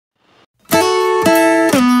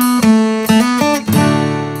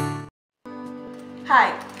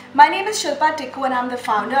is Shilpa Tikku and I'm the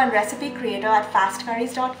founder and recipe creator at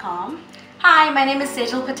fastcurries.com. Hi, my name is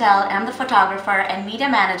Sejal Patel and I'm the photographer and media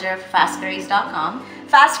manager for fastcurries.com.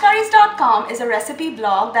 Fastcurries.com is a recipe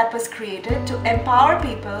blog that was created to empower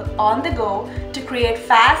people on the go to create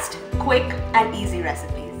fast, quick and easy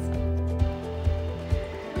recipes.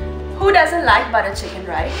 Who doesn't like butter chicken,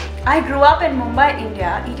 right? I grew up in Mumbai,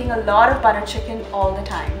 India, eating a lot of butter chicken all the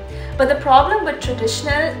time. But the problem with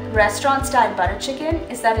traditional restaurant style butter chicken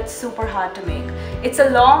is that it's super hard to make. It's a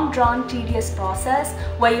long drawn tedious process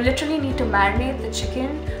where you literally need to marinate the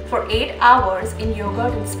chicken for 8 hours in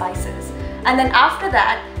yogurt and spices. And then after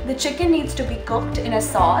that, the chicken needs to be cooked in a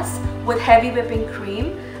sauce with heavy whipping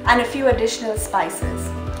cream and a few additional spices.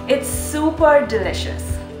 It's super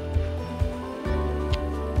delicious.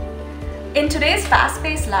 In today's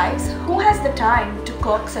fast-paced lives, who has the time to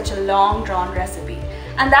cook such a long drawn recipe?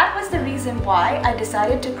 And that was the reason why I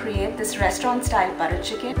decided to create this restaurant-style butter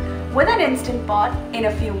chicken with an Instant Pot in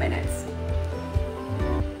a few minutes.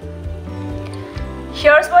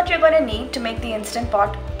 Here's what you're going to need to make the Instant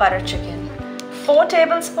Pot butter chicken. 4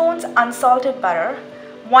 tablespoons unsalted butter,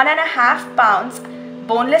 1.5 pounds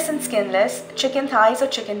boneless and skinless chicken thighs or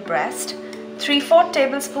chicken breast, 3/4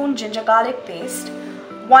 tablespoon ginger garlic paste,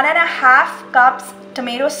 1.5 cups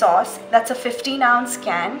tomato sauce, that's a 15-ounce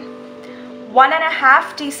can,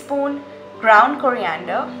 1.5 teaspoon ground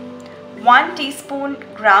coriander, 1 teaspoon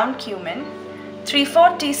ground cumin,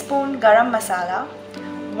 3/4 teaspoon garam masala,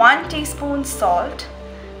 1 teaspoon salt,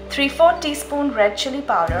 3/4 teaspoon red chili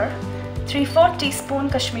powder, 3/4 teaspoon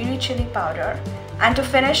Kashmiri chili powder, and to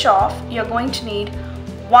finish off, you're going to need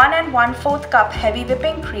 1 1/4 cup heavy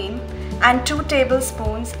whipping cream and 2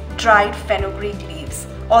 tablespoons dried fenugreek leaves,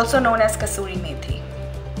 also known as kasuri methi.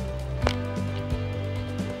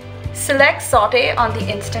 Select saute on the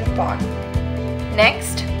Instant Pot.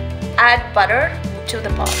 Next, add butter to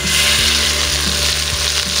the pot.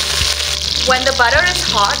 When the butter is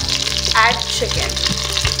hot, add chicken.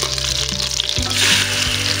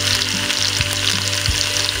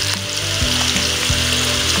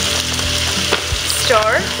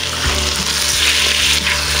 Stir.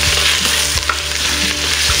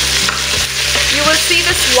 You will see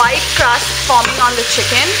this white crust forming on the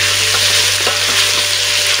chicken.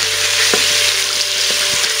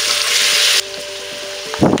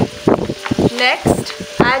 Next,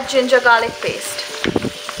 add ginger garlic paste.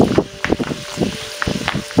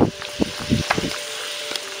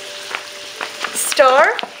 Stir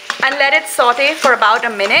and let it saute for about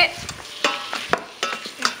a minute.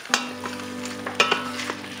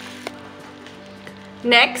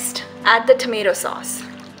 Next, add the tomato sauce.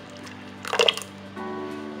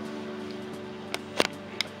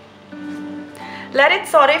 Let it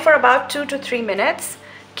saute for about 2 to 3 minutes.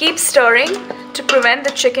 Keep stirring to prevent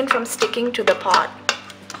the chicken from sticking to the pot.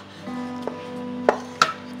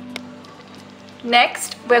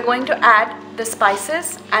 Next, we're going to add the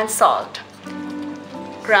spices and salt.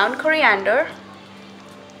 Ground coriander,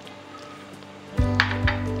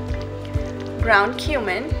 ground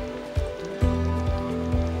cumin,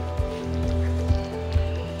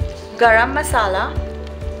 garam masala,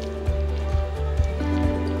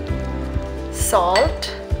 salt,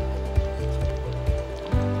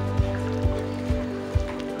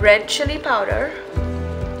 red chili powder,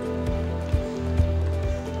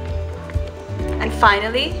 and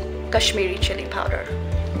finally Kashmiri chili powder.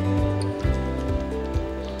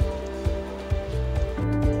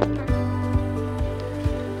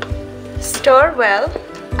 Stir well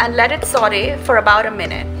and let it saute for about a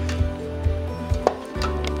minute.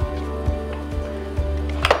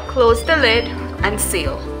 Close the lid and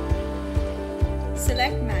seal.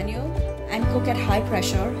 Select manual and cook at high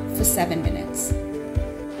pressure for 7 minutes.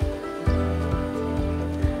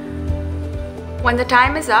 When the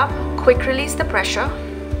time is up, quick release the pressure.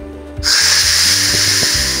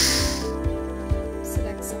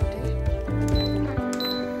 Select saute.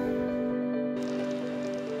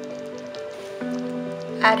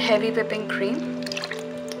 Add heavy whipping cream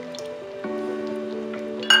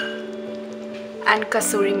and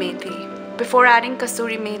kasuri methi. Before adding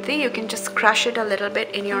kasuri methi, you can just crush it a little bit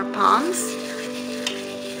in your palms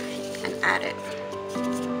and add it.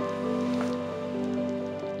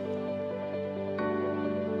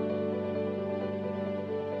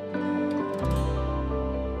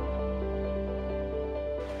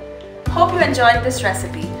 Hope you enjoyed this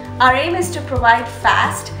recipe. Our aim is to provide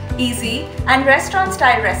fast, easy, and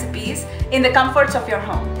restaurant-style recipes in the comforts of your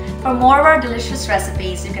home. For more of our delicious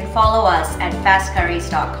recipes, you can follow us at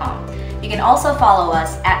fastcurries.com. You can also follow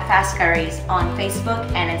us at Fast Curries on Facebook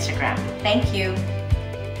and Instagram. Thank you.